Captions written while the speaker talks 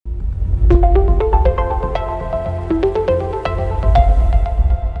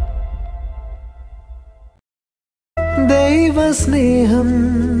ദൈവസ്നേഹം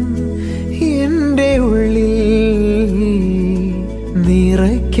എൻ്റെ ഉള്ളിൽ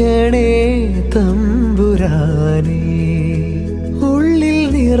നിറയ്ക്കണേ തമ്പുരാനേ. ഉള്ളിൽ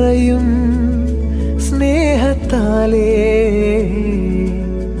നിറയും സ്നേഹത്താലേ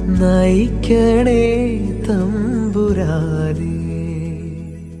നയിക്കണേ തമ്പുരാനേ.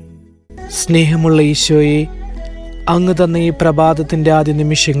 സ്നേഹമുള്ള ഈശോയെ, അങ്ങ് തന്ന ഈ പ്രഭാതത്തിൻ്റെ ആദ്യ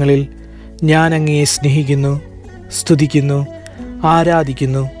നിമിഷങ്ങളിൽ ഞാൻ അങ്ങയെ സ്നേഹിക്കുന്നു, സ്തുതിക്കുന്നു,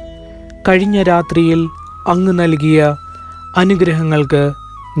 ആരാധിക്കുന്നു. കഴിഞ്ഞ രാത്രിയിൽ അങ്ങ് നൽകിയ അനുഗ്രഹങ്ങൾക്ക്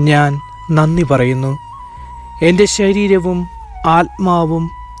ഞാൻ നന്ദി പറയുന്നു. എൻ്റെ ശരീരവും ആത്മാവും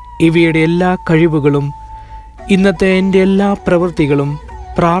ഇവയുടെ എല്ലാ കഴിവുകളും ഇന്നത്തെ എൻ്റെ എല്ലാ പ്രവൃത്തികളും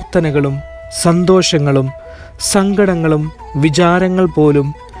പ്രാർത്ഥനകളും സന്തോഷങ്ങളും സങ്കടങ്ങളും വിചാരങ്ങൾ പോലും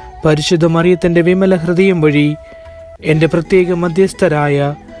പരിശുദ്ധ മറിയത്തിൻ്റെ വിമല ഹൃദയം വഴി എൻ്റെ പ്രത്യേക മധ്യസ്ഥരായ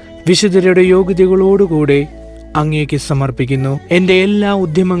വിശുദ്ധരുടെ യോഗ്യതകളോടുകൂടെ അങ്ങേക്ക് സമർപ്പിക്കുന്നു. എൻ്റെ എല്ലാ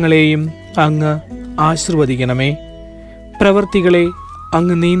ഉദ്യമങ്ങളെയും അങ്ങ് ആശീർവദിക്കണമേ. പ്രവൃത്തികളെ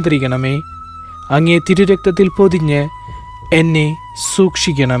അങ്ങ് നിയന്ത്രിക്കണമേ. അങ്ങേ തിരുരക്തത്തിൽ പൊതിഞ്ഞ് എന്നെ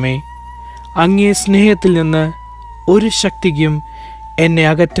സൂക്ഷിക്കണമേ. അങ്ങേ സ്നേഹത്തിൽ നിന്ന് ഒരു ശക്തിക്കും എന്നെ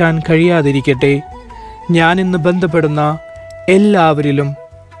അകറ്റാൻ കഴിയാതിരിക്കട്ടെ. ഞാനിന്ന് ബന്ധപ്പെടുന്ന എല്ലാവരിലും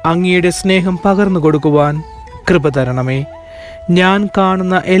അങ്ങയുടെ സ്നേഹം പകർന്നു കൊടുക്കുവാൻ കൃപ തരണമേ. ഞാൻ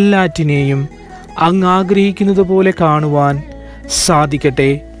കാണുന്ന എല്ലാറ്റിനെയും അങ്ങ് ആഗ്രഹിക്കുന്നത് പോലെ കാണുവാൻ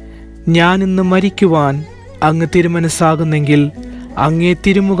സാധിക്കട്ടെ. ഞാനിന്ന് മരിക്കുവാൻ അങ്ങ് തിരുമനസ്സാകുന്നെങ്കിൽ അങ്ങേ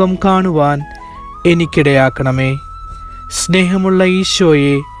തിരുമുഖം കാണുവാൻ എനിക്കിടയാക്കണമേ. സ്നേഹമുള്ള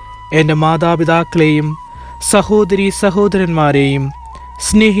ഈശോയെ, എൻ്റെ മാതാപിതാക്കളെയും സഹോദരീ സഹോദരന്മാരെയും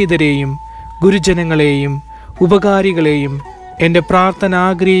സ്നേഹിതരെയും ഗുരുജനങ്ങളെയും ഉപകാരികളെയും എൻ്റെ പ്രാർത്ഥന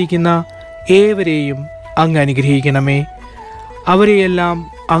ആഗ്രഹിക്കുന്ന ഏവരെയും അങ്ങ് അനുഗ്രഹിക്കണമേ. അവരെയെല്ലാം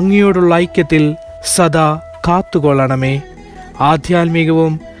അങ്ങയോടുള്ള ഐക്യത്തിൽ സദാ കാത്തുകൊള്ളണമേ.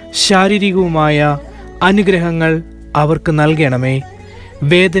 ആധ്യാത്മികവും ശാരീരികവുമായ അനുഗ്രഹങ്ങൾ അവർക്ക് നൽകണമേ.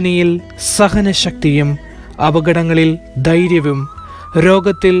 വേദനയിൽ സഹനശക്തിയും അപകടങ്ങളിൽ ധൈര്യവും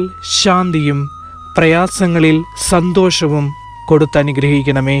രോഗത്തിൽ ശാന്തിയും പ്രയാസങ്ങളിൽ സന്തോഷവും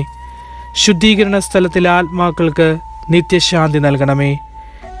കൊടുത്തനുഗ്രഹിക്കണമേ. ശുദ്ധീകരണ സ്ഥലത്തിലെ ആത്മാക്കൾക്ക് നിത്യശാന്തി നൽകണമേ.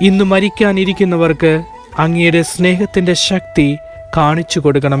 ഇന്ന് മരിക്കാനിരിക്കുന്നവർക്ക് അങ്ങയുടെ സ്നേഹത്തിൻ്റെ ശക്തി കാണിച്ചു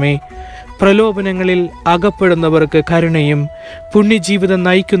കൊടുക്കണമേ. പ്രലോഭനങ്ങളിൽ അകപ്പെടുന്നവർക്ക് കരുണയും പുണ്യജീവിതം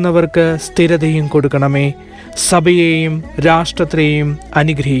നയിക്കുന്നവർക്ക് സ്ഥിരതയും കൊടുക്കണമേ. സഭയെയും രാഷ്ട്രത്തെയും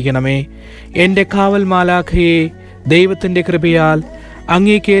അനുഗ്രഹിക്കണമേ. എൻ്റെ കാവൽ മാലാഖയെ ദൈവത്തിൻ്റെ കൃപയാൽ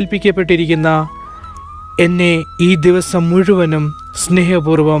അങ്ങേക്ക് ഏൽപ്പിക്കപ്പെട്ടിരിക്കുന്ന എന്നെ ഈ ദിവസം മുഴുവനും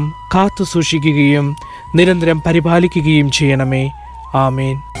സ്നേഹപൂർവം കാത്തു സൂക്ഷിക്കുകയും നിരന്തരം പരിപാലിക്കുകയും ചെയ്യണമേ.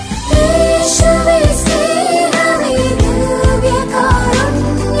 ആമേൻ.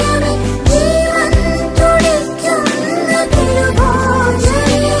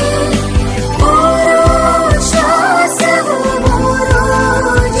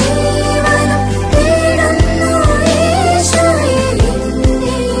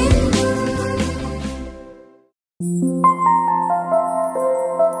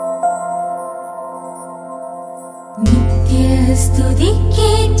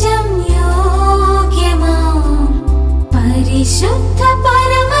 സ്തുതിക്കേറ്റം യോഗ്യമാം പരിശുദ്ധ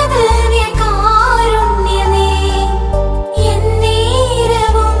പരമദിവ്യകാരുണ്യമേ,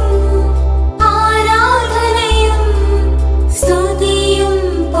 എന്നേരവും ആരാധനയും സ്തുതിയും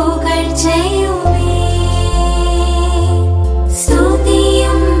പുകഴ്ചയുമേ,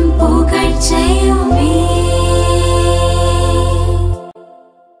 സ്തുതിയും പുകഴ്ചയുമേ.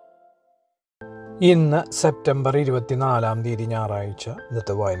 ഇന്ന് സെപ്റ്റംബർ 24 ഞായറാഴ്ച.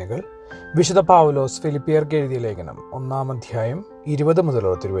 ഇന്നത്തെ വായനകൾ: വിശുദ്ധ പൗലോസ് ഫിലിപ്പിയർക്ക് എഴുതിയ ലേഖനം 1-ാം അധ്യായം 20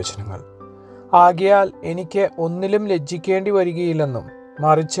 മുതലുള്ള തിരുവചനങ്ങൾ. ആകയാൽ എനിക്ക് ഒന്നിലും ലജ്ജിക്കേണ്ടി വരികയില്ലെന്നും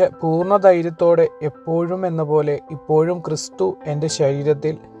മറിച്ച് പൂർണ്ണ ധൈര്യത്തോടെ എപ്പോഴും എന്ന പോലെ ഇപ്പോഴും ക്രിസ്തു എൻ്റെ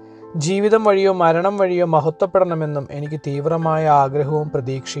ശരീരത്തിൽ ജീവിതം വഴിയോ മരണം വഴിയോ മഹത്വപ്പെടണമെന്നും എനിക്ക് തീവ്രമായ ആഗ്രഹവും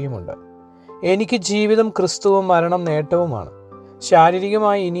പ്രതീക്ഷയുമുണ്ട്. എനിക്ക് ജീവിതം ക്രിസ്തുവും മരണം നേട്ടവുമാണ്.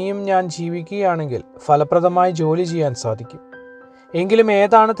 ശാരീരികമായി ഇനിയും ഞാൻ ജീവിക്കുകയാണെങ്കിൽ ഫലപ്രദമായി ജോലി ചെയ്യാൻ സാധിക്കും. എങ്കിലും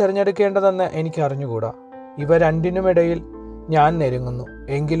ഏതാണ് തിരഞ്ഞെടുക്കേണ്ടതെന്ന് എനിക്ക് അറിഞ്ഞുകൂടാ. ഇവ രണ്ടിനുമിടയിൽ ഞാൻ നെരുങ്ങുന്നു.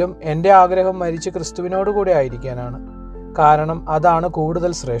 എങ്കിലും എൻ്റെ ആഗ്രഹം മരിച്ച് ക്രിസ്തുവിനോടുകൂടെ ആയിരിക്കാനാണ്. കാരണം അതാണ്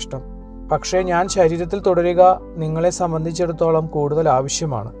കൂടുതൽ ശ്രേഷ്ഠം. പക്ഷേ ഞാൻ ശരീരത്തിൽ തുടരുക നിങ്ങളെ സംബന്ധിച്ചിടത്തോളം കൂടുതൽ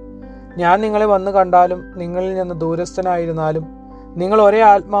ആവശ്യമാണ്. ഞാൻ നിങ്ങളെ വന്നു കണ്ടാലും നിങ്ങളിൽ നിന്ന് ദൂരസ്ഥനായിരുന്നാലും നിങ്ങൾ ഒരേ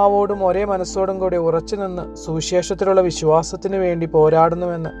ആത്മാവോടും ഒരേ മനസ്സോടും കൂടി ഉറച്ചു നിന്ന് സുവിശേഷത്തിലുള്ള വിശ്വാസത്തിന് വേണ്ടി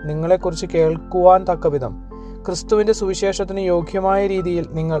പോരാടുന്നുവെന്ന് നിങ്ങളെക്കുറിച്ച് കേൾക്കുവാൻ തക്കവിധം ക്രിസ്തുവിന്റെ സുവിശേഷത്തിന് യോഗ്യമായ രീതിയിൽ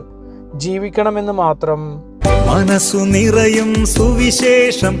നിങ്ങൾ ജീവിക്കണമെന്ന് മാത്രം. മനസ്സു നിറയും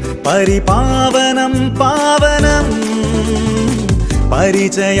സുവിശേഷം പരിപാവനം പാവനം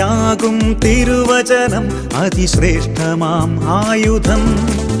പരിചയാകും തിരുവചനം അതിശ്രേഷ്ഠമാം ആയുധം.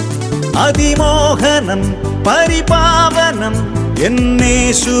 അതിമോഹനം പരിപാവനം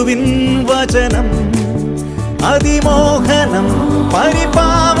എന്നേശുവിൻ വചനം. അതിമോഹനം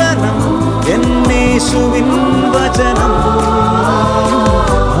പരിപാവനം എന്നേശുവിൻ വചനം.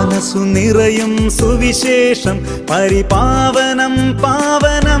 മനസ്സു നിറയും സുവിശേഷം പരിപാവനം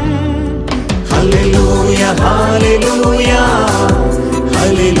പാവനം. Hallelujah hallelujah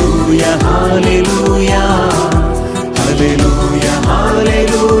hallelujah hallelujah hallelujah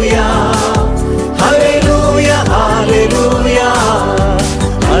hallelujah hallelujah hallelujah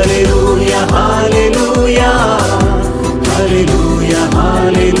hallelujah hallelujah hallelujah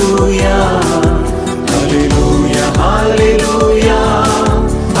hallelujah hallelujah hallelujah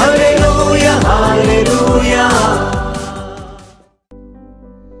hallelujah hallelujah.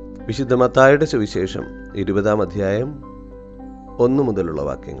 വിശുദ്ധ മത്തായിയുടെ സുവിശേഷം 20-ാം അധ്യായം 1 മുതലുള്ള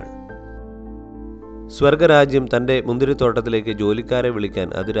വാക്യങ്ങൾ. സ്വർഗരാജ്യം തൻ്റെ മുന്തിരിത്തോട്ടത്തിലേക്ക് ജോലിക്കാരെ വിളിക്കാൻ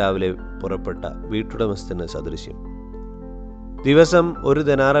അതിരാവിലെ പുറപ്പെട്ട വീട്ടുടമസ്ഥന് സദൃശ്യം. ദിവസം 1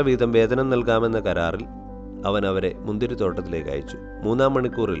 ദനാറ വീതം വേതനം നൽകാമെന്ന കരാറിൽ അവൻ അവരെ മുന്തിരിത്തോട്ടത്തിലേക്ക് അയച്ചു. 3-ാം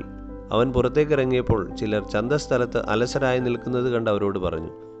മണിക്കൂറിൽ അവൻ പുറത്തേക്കിറങ്ങിയപ്പോൾ ചിലർ ചന്തസ്ഥലത്ത് അലസരായി നിൽക്കുന്നത് കണ്ട് അവരോട്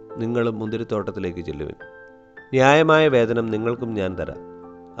പറഞ്ഞു, നിങ്ങളും മുന്തിരിത്തോട്ടത്തിലേക്ക് ചെല്ലുവിൻ, ന്യായമായ വേതനം നിങ്ങൾക്കും ഞാൻ തരാം.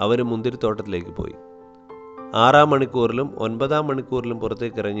 അവരും മുന്തിരിത്തോട്ടത്തിലേക്ക് പോയി. 6-ാം മണിക്കൂറിലും 9-ാം മണിക്കൂറിലും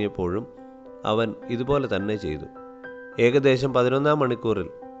പുറത്തേക്കിറങ്ങിയപ്പോഴും അവൻ ഇതുപോലെ തന്നെ ചെയ്തു. ഏകദേശം 11-ാം മണിക്കൂറിൽ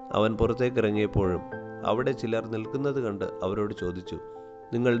അവൻ പുറത്തേക്കിറങ്ങിയപ്പോഴും അവിടെ ചിലർ നിൽക്കുന്നത് കണ്ട് അവരോട് ചോദിച്ചു,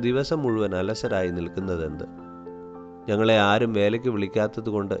 നിങ്ങൾ ദിവസം മുഴുവൻ അലസരായി നിൽക്കുന്നതെന്ത്? ഞങ്ങളെ ആരും വേലയ്ക്ക് വിളിക്കാത്തത്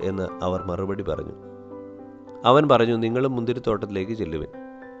കൊണ്ട് എന്ന് അവർ മറുപടി പറഞ്ഞു. അവൻ പറഞ്ഞു, നിങ്ങളും മുന്തിരിത്തോട്ടത്തിലേക്ക് ചെല്ലുവിൻ.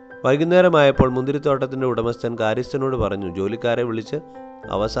 വൈകുന്നേരമായപ്പോൾ മുന്തിരിത്തോട്ടത്തിൻ്റെ ഉടമസ്ഥൻ കാര്യസ്ഥനോട് പറഞ്ഞു, ജോലിക്കാരെ വിളിച്ച്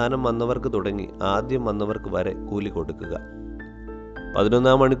അവസാനം വന്നവർക്ക് തുടങ്ങി ആദ്യം വന്നവർക്ക് വരെ കൂലി കൊടുക്കുക.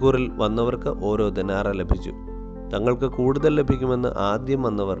 11-ാം മണിക്കൂറിൽ വന്നവർക്ക് ഓരോ ദനാറ ലഭിച്ചു. തങ്ങൾക്ക് കൂടുതൽ ലഭിക്കുമെന്ന് ആദ്യം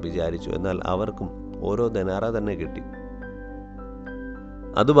വന്നവർ വിചാരിച്ചു, എന്നാൽ അവർക്കും ഓരോ ദനാറ തന്നെ കിട്ടി.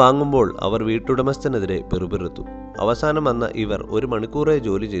 അത് വാങ്ങുമ്പോൾ അവർ വീട്ടുടമസ്ഥനെതിരെ പിറുപിറുത്തു, അവസാനം വന്ന ഇവർ 1 മണിക്കൂറേ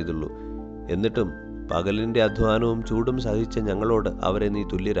ജോലി ചെയ്തുള്ളൂ, എന്നിട്ടും പകലിൻ്റെ അധ്വാനവും ചൂടും സഹിച്ച ഞങ്ങളോട് അവരെ നീ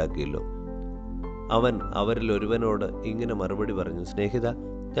തുല്യരാക്കിയല്ലോ. അവൻ അവരിൽ ഒരുവനോട് ഇങ്ങനെ മറുപടി പറഞ്ഞു, സ്നേഹിത,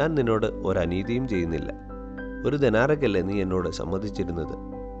 ഞാൻ നിന്നോട് ഒരനീതിയും ചെയ്യുന്നില്ല. 1 ദനാറയ്ക്കല്ലേ നീ എന്നോട് സമ്മതിച്ചിരുന്നത്?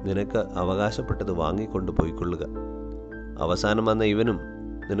 നിനക്ക് അവകാശപ്പെട്ടത് വാങ്ങിക്കൊണ്ട് പോയിക്കൊള്ളുക. അവസാനം വന്ന ഇവനും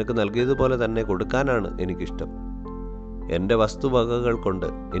നിനക്ക് നൽകിയതുപോലെ തന്നെ കൊടുക്കാനാണ് എനിക്കിഷ്ടം. എൻ്റെ വസ്തുവകകൾ കൊണ്ട്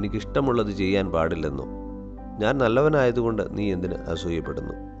എനിക്കിഷ്ടമുള്ളത് ചെയ്യാൻ പാടില്ലെന്നോ? ഞാൻ നല്ലവനായതുകൊണ്ട് നീ എന്തിന്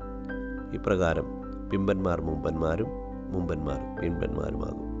അസൂയപ്പെടുന്നു? ഇപ്രകാരം പിമ്പന്മാർ മുമ്പന്മാരും മുമ്പന്മാർ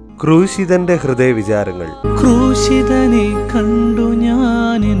പിമ്പന്മാരുമാകും. ക്രൂശിതന്റെ ഹൃദയവിചാരങ്ങൾ. ക്രൂശിതനെ കണ്ടു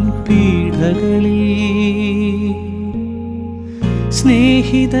ഞാനെൻ പീഡകളിൽ,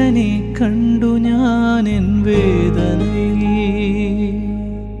 സ്നേഹിതനെ കണ്ടു ഞാനെൻ വേദനയിൽ.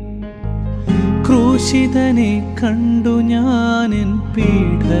 ക്രൂശിതനെ കണ്ടു ഞാനെൻ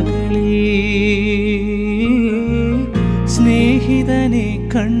പീഡകളിൽ, സ്നേഹിതനെ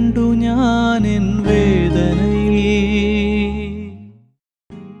കണ്ടു ഞാനെൻ വേദനയിൽ.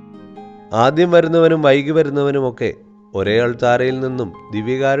 ആദ്യം വരുന്നവനും വൈകി വരുന്നവനുമൊക്കെ ഒരേ അൾത്താരയിൽ നിന്നും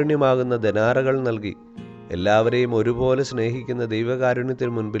ദിവ്യകാരുണ്യമാകുന്ന ദനാറകൾ നൽകി എല്ലാവരെയും ഒരുപോലെ സ്നേഹിക്കുന്ന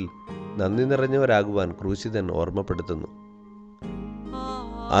ദൈവകാരുണ്യത്തിന് മുൻപിൽ നന്ദി നിറഞ്ഞവരാകുവാൻ ക്രൂശിതൻ ഓർമ്മപ്പെടുത്തുന്നു.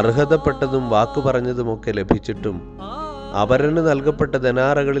 അർഹതപ്പെട്ടതും വാക്കു പറഞ്ഞതുമൊക്കെ ലഭിച്ചിട്ടും അവരന് നൽകപ്പെട്ട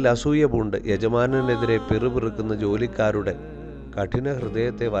ദനാറകളിൽ അസൂയ പൂണ്ട് യജമാനെതിരെ പിറുപിറുക്കുന്ന ജോലിക്കാരുടെ കഠിന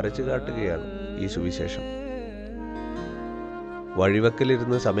ഹൃദയത്തെ വരച്ചു കാട്ടുകയാണ് ഈ സുവിശേഷം.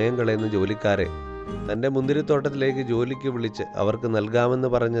 വഴിവക്കിലിരുന്ന് സമയം കളയുന്ന ജോലിക്കാരെ തൻ്റെ മുന്തിരിത്തോട്ടത്തിലേക്ക് ജോലിക്ക് വിളിച്ച് അവർക്ക് നൽകാമെന്ന്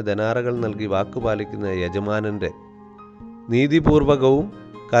പറഞ്ഞ ദനാറകൾ നൽകി വാക്കുപാലിക്കുന്ന യജമാനൻ്റെ നീതിപൂർവകവും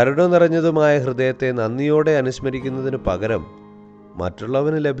കരുണ നിറഞ്ഞതുമായ ഹൃദയത്തെ നന്ദിയോടെ അനുസ്മരിക്കുന്നതിന് പകരം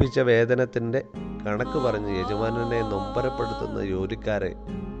മറ്റുള്ളവന് ലഭിച്ച വേതനത്തിൻ്റെ കണക്ക് പറഞ്ഞ് യജമാനനെ നൊമ്പരപ്പെടുത്തുന്ന ജോലിക്കാരെ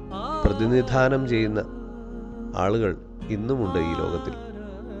പ്രതിനിധാനം ചെയ്യുന്ന ആളുകൾ ഇന്നുമുണ്ട് ഈ ലോകത്തിൽ.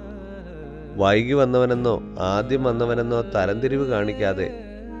 വൈകി വന്നവനെന്നോ ആദ്യം വന്നവനെന്നോ തരംതിരിവ് കാണിക്കാതെ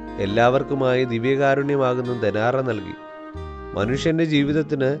എല്ലാവർക്കുമായി ദിവ്യകാരുണ്യമാകുന്ന ദനാറ നൽകി മനുഷ്യൻ്റെ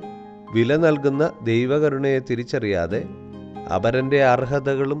ജീവിതത്തിന് വില നൽകുന്ന ദൈവകരുണയെ തിരിച്ചറിയാതെ അപരൻ്റെ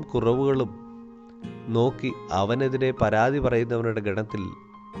അർഹതകളും കുറവുകളും നോക്കി അവനെതിരെ പരാതി പറയുന്നവരുടെ ഗണത്തിൽ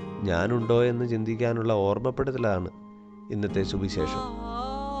ഞാനുണ്ടോ എന്ന് ചിന്തിക്കാനുള്ള ഓർമ്മപ്പെടുത്തലാണ് ഇന്നത്തെ സുവിശേഷം.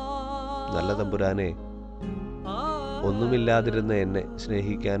 നല്ല തമ്പുരാനെ, ഒന്നുമില്ലാതിരുന്ന എന്നെ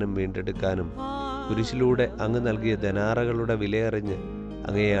സ്നേഹിക്കാനും വീണ്ടെടുക്കാനും കുരിശിലൂടെ അങ്ങ് നൽകിയ ദനാറകളുടെ വിലയറിഞ്ഞ്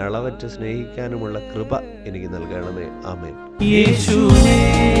അങ്ങയെ അളവറ്റ് സ്നേഹിക്കാനുമുള്ള കൃപ എനിക്ക് നൽകണമേ. ആമേൻ. യേശുവേ,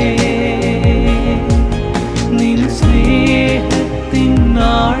 നിൻ സ്നേഹം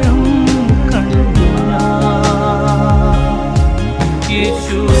ത്യാഗത്തിനാഴം കണ്ടു ഞാൻ.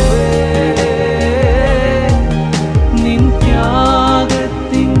 യേശുവേ, നിൻ ത്യാഗത്തിനാഴം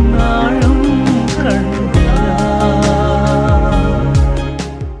കണ്ടു ഞാൻ.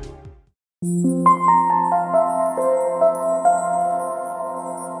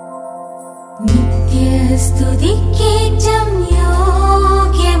 നിത്യസ്തുതിക്കേറ്റം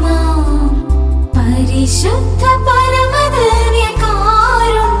യോഗ്യമാം പരിശുദ്ധ പരമദിവ്യകാരുണ്യമേ,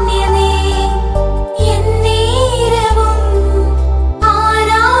 എന്നേരവും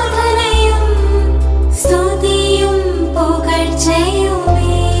ആരാധനയും സ്തുതിയും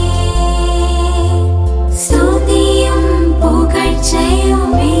പുകഴ്ചയുമേ, സ്തുതിയും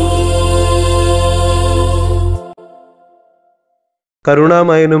പുകഴ്ചയുമേ.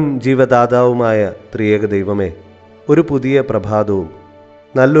 കരുണാമയനും ജീവദാതാവുമായ ത്രിയേക ദൈവമേ, ഒരു പുതിയ പ്രഭാതവും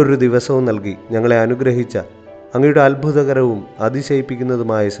നല്ലൊരു ദിവസവും നൽകി ഞങ്ങളെ അനുഗ്രഹിച്ച അങ്ങയുടെ അത്ഭുതകരവും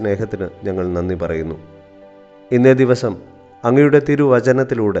അതിശയിപ്പിക്കുന്നതുമായ സ്നേഹത്തിന് ഞങ്ങൾ നന്ദി പറയുന്നു. ഇന്നേ ദിവസം അങ്ങയുടെ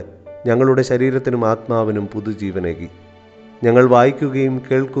തിരുവചനത്തിലൂടെ ഞങ്ങളുടെ ശരീരത്തിനും ആത്മാവിനും പുതുജീവനേകി. ഞങ്ങൾ വായിക്കുകയും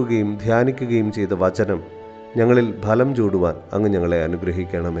കേൾക്കുകയും ധ്യാനിക്കുകയും ചെയ്ത വചനം ഞങ്ങളിൽ ഫലം ചൂടുവാൻ അങ്ങ് ഞങ്ങളെ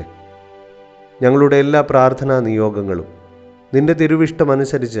അനുഗ്രഹിക്കണമേ. ഞങ്ങളുടെ എല്ലാ പ്രാർത്ഥനാ നിയോഗങ്ങളും നിന്റെ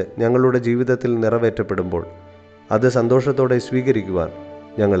തിരുവിഷ്ടമനുസരിച്ച് ഞങ്ങളുടെ ജീവിതത്തിൽ നിറവേറ്റപ്പെടുമ്പോൾ അത് സന്തോഷത്തോടെ സ്വീകരിക്കുവാൻ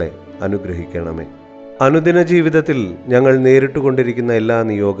ഞങ്ങളെ അനുഗ്രഹിക്കണമേ. അനുദിന ജീവിതത്തിൽ ഞങ്ങൾ നേരിട്ടുകൊണ്ടിരിക്കുന്ന എല്ലാ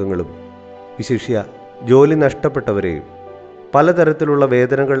നിയോഗങ്ങളും, വിശിഷ്യ ജോലി നഷ്ടപ്പെട്ടവരെയും പലതരത്തിലുള്ള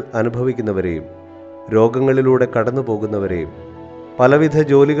വേദനകൾ അനുഭവിക്കുന്നവരെയും രോഗങ്ങളിലൂടെ കടന്നു പോകുന്നവരെയും പലവിധ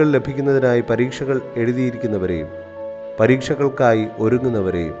ജോലികൾ ലഭിക്കുന്നതിനായി പരീക്ഷകൾ എഴുതിയിരിക്കുന്നവരെയും പരീക്ഷകൾക്കായി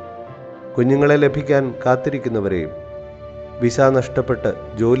ഒരുങ്ങുന്നവരെയും കുഞ്ഞുങ്ങളെ ലഭിക്കാൻ കാത്തിരിക്കുന്നവരെയും വിസ നഷ്ടപ്പെട്ട്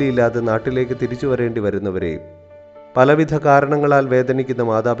ജോലിയില്ലാതെ നാട്ടിലേക്ക് തിരിച്ചു വരേണ്ടി വരുന്നവരെയും പലവിധ കാരണങ്ങളാൽ വേദനിക്കുന്ന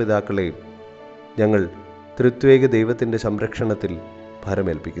മാതാപിതാക്കളെയും ഞങ്ങൾ ത്രിത്വേക ദൈവത്തിൻ്റെ സംരക്ഷണത്തിൽ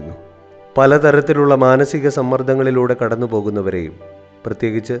ഭരമേൽപ്പിക്കുന്നു. പലതരത്തിലുള്ള മാനസിക സമ്മർദ്ദങ്ങളിലൂടെ കടന്നു പോകുന്നവരെയും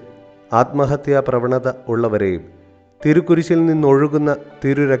പ്രത്യേകിച്ച് ആത്മഹത്യാ പ്രവണത ഉള്ളവരെയും തിരുക്കുരിശിൽ നിന്നൊഴുകുന്ന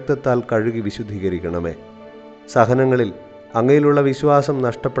തിരുരക്തത്താൽ കഴുകി വിശുദ്ധീകരിക്കണമേ. സഹനങ്ങളിൽ അങ്ങയിലുള്ള വിശ്വാസം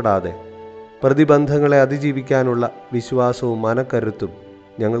നഷ്ടപ്പെടാതെ പ്രതിബന്ധങ്ങളെ അതിജീവിക്കാനുള്ള വിശ്വാസവും മനക്കരുത്തും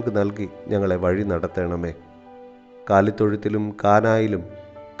ഞങ്ങൾക്ക് നൽകി ഞങ്ങളെ വഴി നടത്തണമേ. കാലിത്തൊഴുത്തിലും കാനായിലും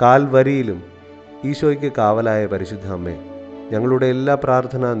കാൽവരിയിലും ഈശോയ്ക്ക് കാവലായ പരിശുദ്ധ അമ്മേ, ഞങ്ങളുടെ എല്ലാ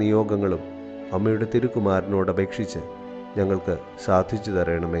പ്രാർത്ഥനാ നിയോഗങ്ങളും അമ്മയുടെ തിരുക്കുമാരനോട് അപേക്ഷിച്ച് ഞങ്ങൾക്ക് സാധിച്ചു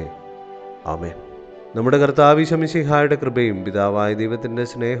തരണമേ. ആമേൻ. നമ്മുടെ കർത്താവ് മിശിഹായുടെ കൃപയും പിതാവായ ദൈവത്തിൻ്റെ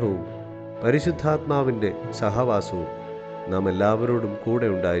സ്നേഹവും പരിശുദ്ധാത്മാവിൻ്റെ സഹവാസവും നാം എല്ലാവരോടും കൂടെ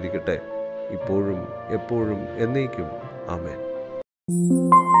ഉണ്ടായിരിക്കട്ടെ, ഇപ്പോഴും എപ്പോഴും എന്നേക്കും. ആമേൻ.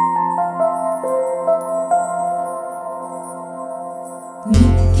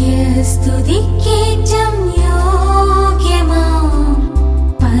 നിത്യസ്തുതിക്കേറ്റം യോഗ്യമാം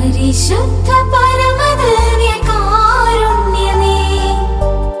പരിശുദ്ധ പരമദിവ്യകാരുണ്യമേ,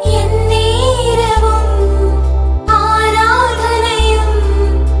 എന്നേരവും ആരാധനയും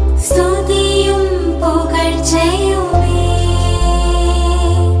സ്തുതിയും പുകഴ്ചയുമേ,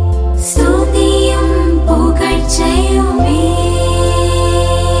 സ്തുതിയും പുകഴ്ചയുമേ.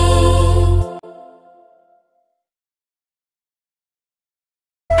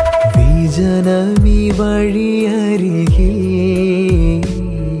 വിജനമീ വഴിയരികിൽ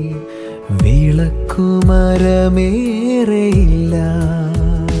വിളക്കുമരമേറെയില്ല,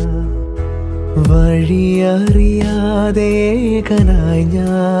 വഴിയറിയാതേകനായി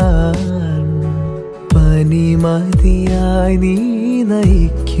ഞാൻ, പനിമതിയായി നീ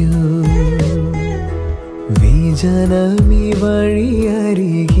നയിക്കൂ. വിജനമീ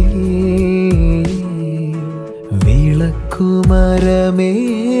വഴിയരികിൽ വിളക്കുമരമേറെയില്ല,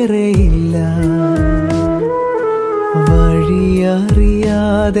 വഴിയറിയാതേകനായി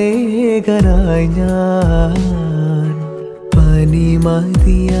ഞാൻ,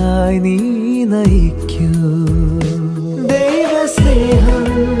 പനിമതിയായി നീ നയിക്കൂ. ദൈവസ്നേഹം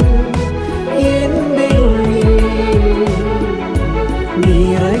എൻ്റെ ഉള്ളിൽ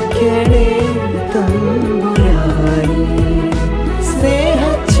നിറയ്ക്കണേ തമ്പുരാനേ,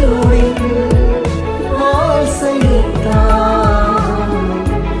 സ്നേഹച്ചൂടിൽ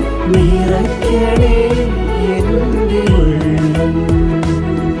നിറയ്ക്കണേ എൻ്റെ ഉള്ളം.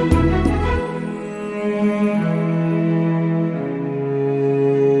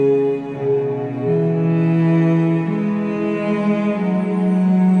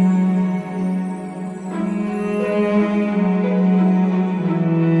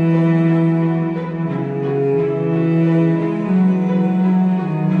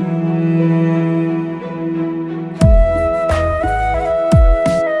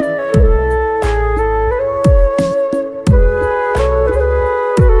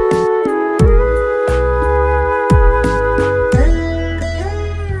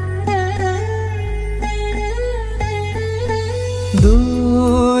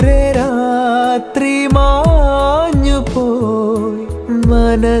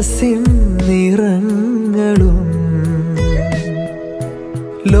 മനസ്സിൻ നിറങ്ങളും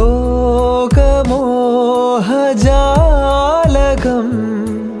ലോകമോഹജാലകം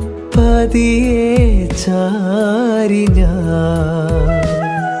പതിയെ ചാരി ഞാൻ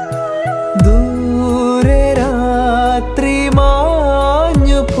ദൂരെ രാത്രി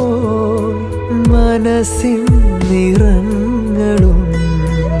മാഞ്ഞു പോയി മനസ്സിൻ നിറങ്ങളും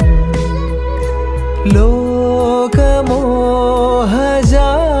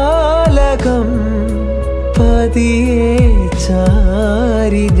ലോകമോഹജാലകം പതിയെ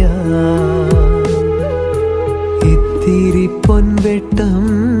ചാരി ഞാൻ ഇത്തിരി പൊൻവെട്ടം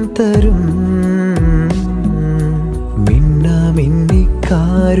തരും മിന്നാമിന്നിക്കാരുണ്യം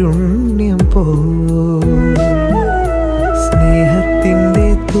പോ സ്നേഹത്തിൻ്റെ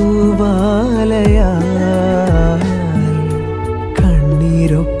തൂവാലയാൽ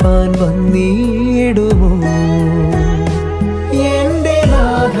കണ്ണീരൊപ്പാൻ വന്നിടുമോ എൻ്റെ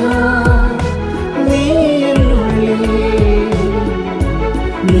നാഥ നീ എന്നുള്ളിൽ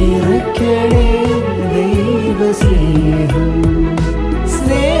നിറയ്ക്കണേ ദൈവസ്നേഹം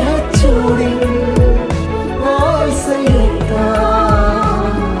സ്നേഹച്ചൂടിൽ വാത്സല്യത്താൽ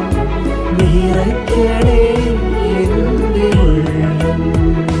നിറയ്ക്കണേ എൻ്റെ ഉള്ളം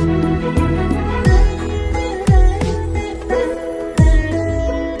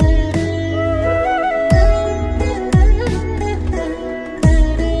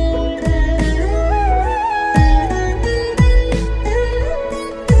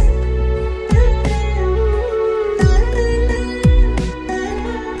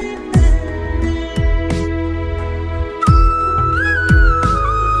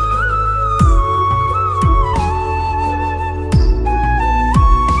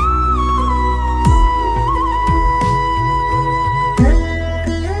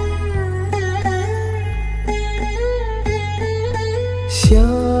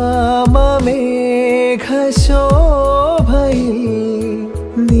ശ്യാമമേഘശോഭയിൽ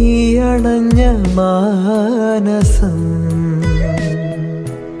നീയണഞ്ഞ മാനസം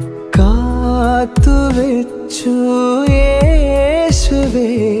കാത്തുവെച്ചു യേശുവേ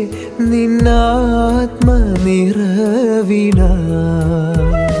നിന്നാത്മനിറവിന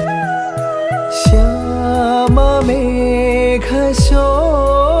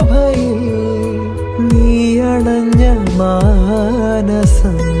ശ്യാമമേഘശോഭയിൽ നീയണഞ്ഞ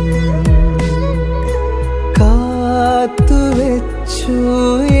മാനസം കാത്തുവെച്ചു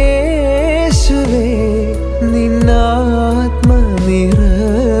യേശുവേ നിന്നാത്മനിറവിന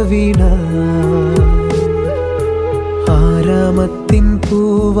ആരാമത്തിൻ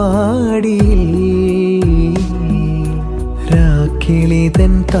പൂവാടിയിൽ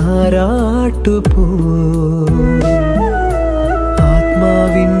രാക്കിളിതൻ താരാട്ടുപോ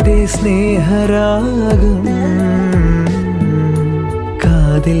ആത്മാവിൻ്റെ സ്നേഹരാഗം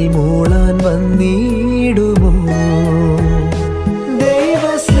കാതിൽ മൂളാൻ വന്നിടുമോ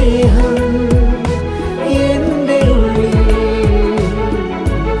ദൈവസ്നേഹം എൻ്റെ ഉള്ളിൽ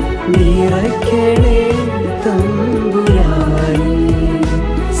നിറയ്ക്കണേ തമ്പുരാനേ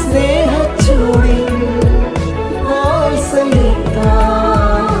സ്നേഹച്ചൂടിൽ വാത്സല്യത്താൽ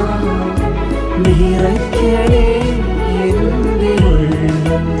നിറയ്ക്കണേ എൻ്റെ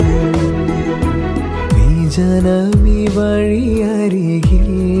ഉള്ളം വിജനമി വഴിയരികിൽ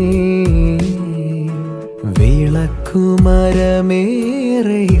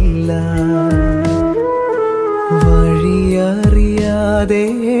വിളക്കുമരമേറെയില്ല വഴിയറിയാതെ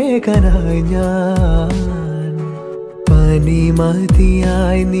കനായി ഞാൻ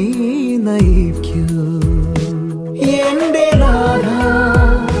പനിമതിയായി നീ നയിക്കൂ എൻ്റെ നാഥ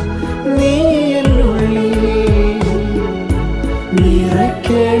നീ എന്നുള്ളിൽ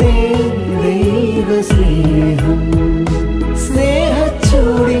നിറയ്ക്കണേ ദൈവസ്നേഹം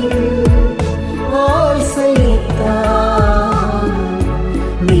സ്നേഹച്ചൂടിൽ വാത്സല്യത്താൽ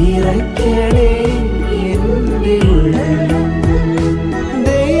നിറയ്ക്കണേ എൻ്റെ ഉള്ളം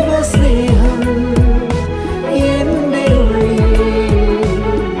ദൈവസ്നേഹം എൻ്റെ ഉള്ളിൽ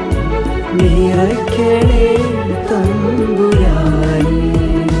നിറയ്ക്കണേ തമ്പുരാനേ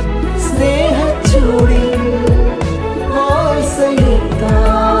സ്നേഹച്ചൂടിൽ വാത്സല്യത്താൽ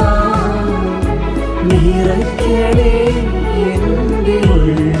നിറയ്ക്കണേ എൻ്റെ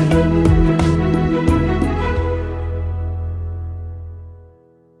ഉള്ളം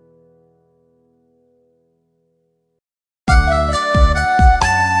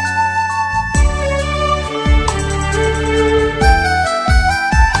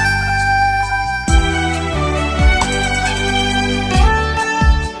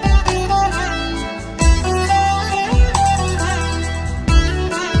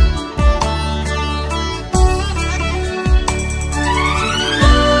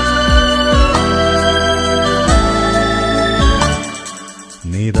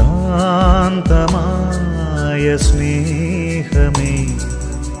നിതാന്തമായ സ്നേഹമേ,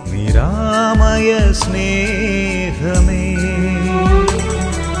 നിരാമയ സ്നേഹമേ,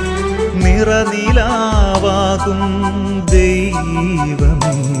 നിറനിലാവാകും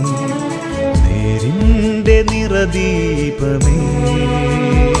ദൈവമേ, നേരിൻ്റെ നിറദീപമേ,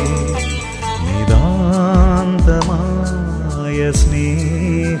 നിതാന്തമായ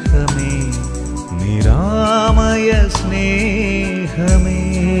സ്നേഹമേ, നിരാമയ സ്നേഹമേ,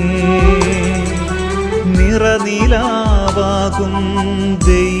 നിറനിലാവാകും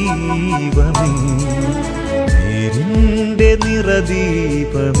ദൈവമേ, നേരിൻ്റെ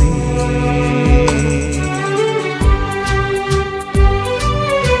നിറദീപമേ.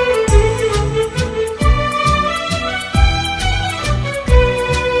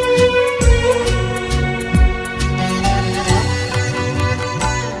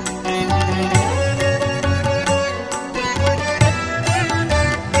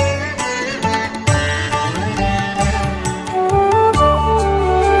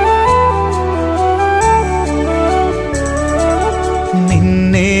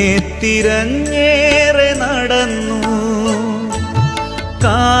 തിരഞ്ഞേറെ നടന്നു,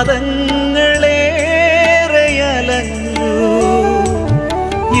 കാതങ്ങളേറെ അലഞ്ഞു,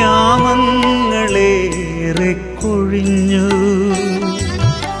 യാമങ്ങളേറെ കൊഴിഞ്ഞു,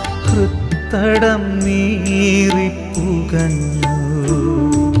 ഹൃത്തടം നീറിപ്പുകഞ്ഞു.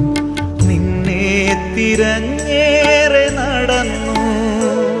 നിന്നെ തിരഞ്ഞേറെ നടന്നു,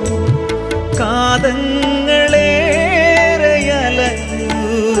 കാതങ്ങളേറെ അലഞ്ഞു,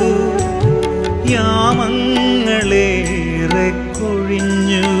 യാമങ്ങളേറെ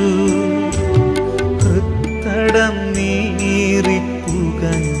കൊഴിഞ്ഞു, ഹൃത്തടം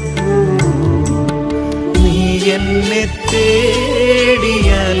നീറിപ്പുകഞ്ഞു. നീ എന്നെ തേടിയലഞ്ഞു,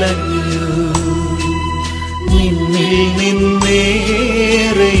 നിന്നിൽ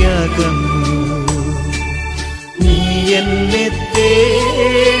നിന്നേറെ അകന്നു. നീ എന്നെ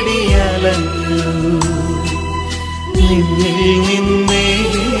തേടിയലഞ്ഞു, നിന്നിൽ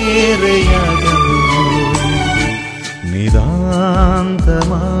നിന്നേറെ അകന്നു. നിതാന്തമായ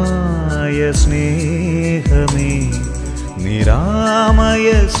സ്നേഹമേ, നിരാമയ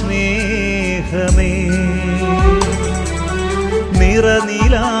സ്നേഹമേ,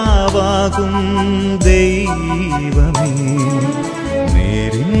 നിറനിലാവാകും ദൈവമേ,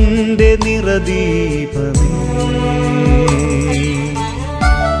 നേരിൻ്റെ നിറദീപമേ.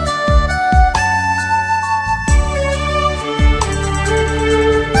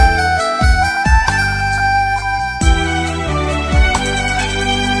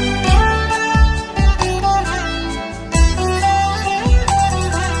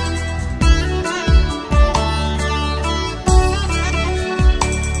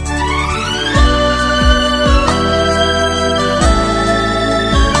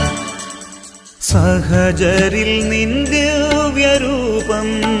 സഹജരിൽ നിൻ ദിവ്യരൂപം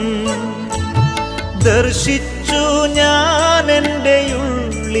ദർശിച്ചു ഞാൻ എൻ്റെ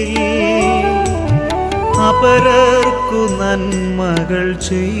ഉള്ളിൽ, അപരർക്കു നന്മകൾ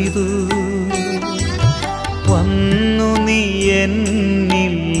ചെയ്തു വന്നു നീ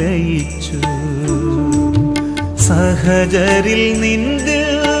എന്നിൽ ലയിച്ചു. സഹജരിൽ നിൻ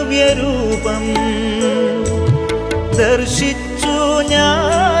ദിവ്യരൂപം ദർശിച്ചു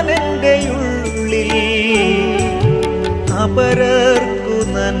ഞാൻ എൻ്റെ ഉള്ളിൽ, അപരർക്കു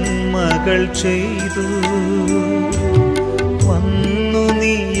നന്മകൾ ചെയ്തു വന്നു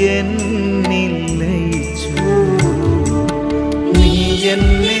നീ എന്നിൽ ലയിച്ചു. നീ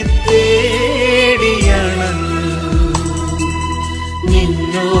എന്നെ തേടിയണഞ്ഞു,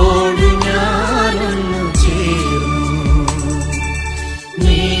 നിന്നോട് ഞാനൊന്നു ചേർന്നു.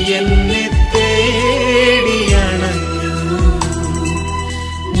 നീ എന്നെ തേടിയണഞ്ഞു,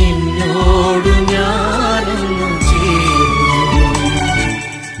 നിന്നോട് ഞാനൊന്നു ചേർന്നു.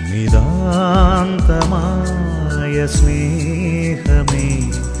 നിതാന്തമായ സ്നേഹമേ,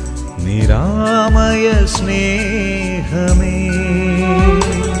 നിരാമയ സ്നേഹമേ,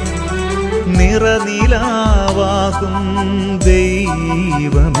 നിറനിലാവാകും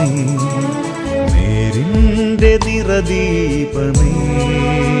ദൈവമേ, നേരിൻ്റെ നിറദീപമേ.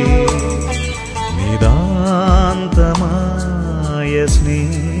 നിതാന്തമായ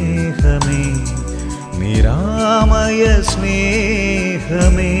സ്നേഹമേ, നിരാമയ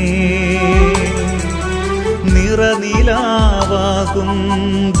സ്നേഹമേ, നിറനിലാവാകും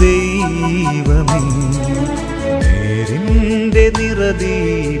ദൈവമേ, നേരിൻ്റെ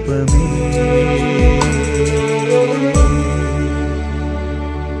നിറദീപമേ.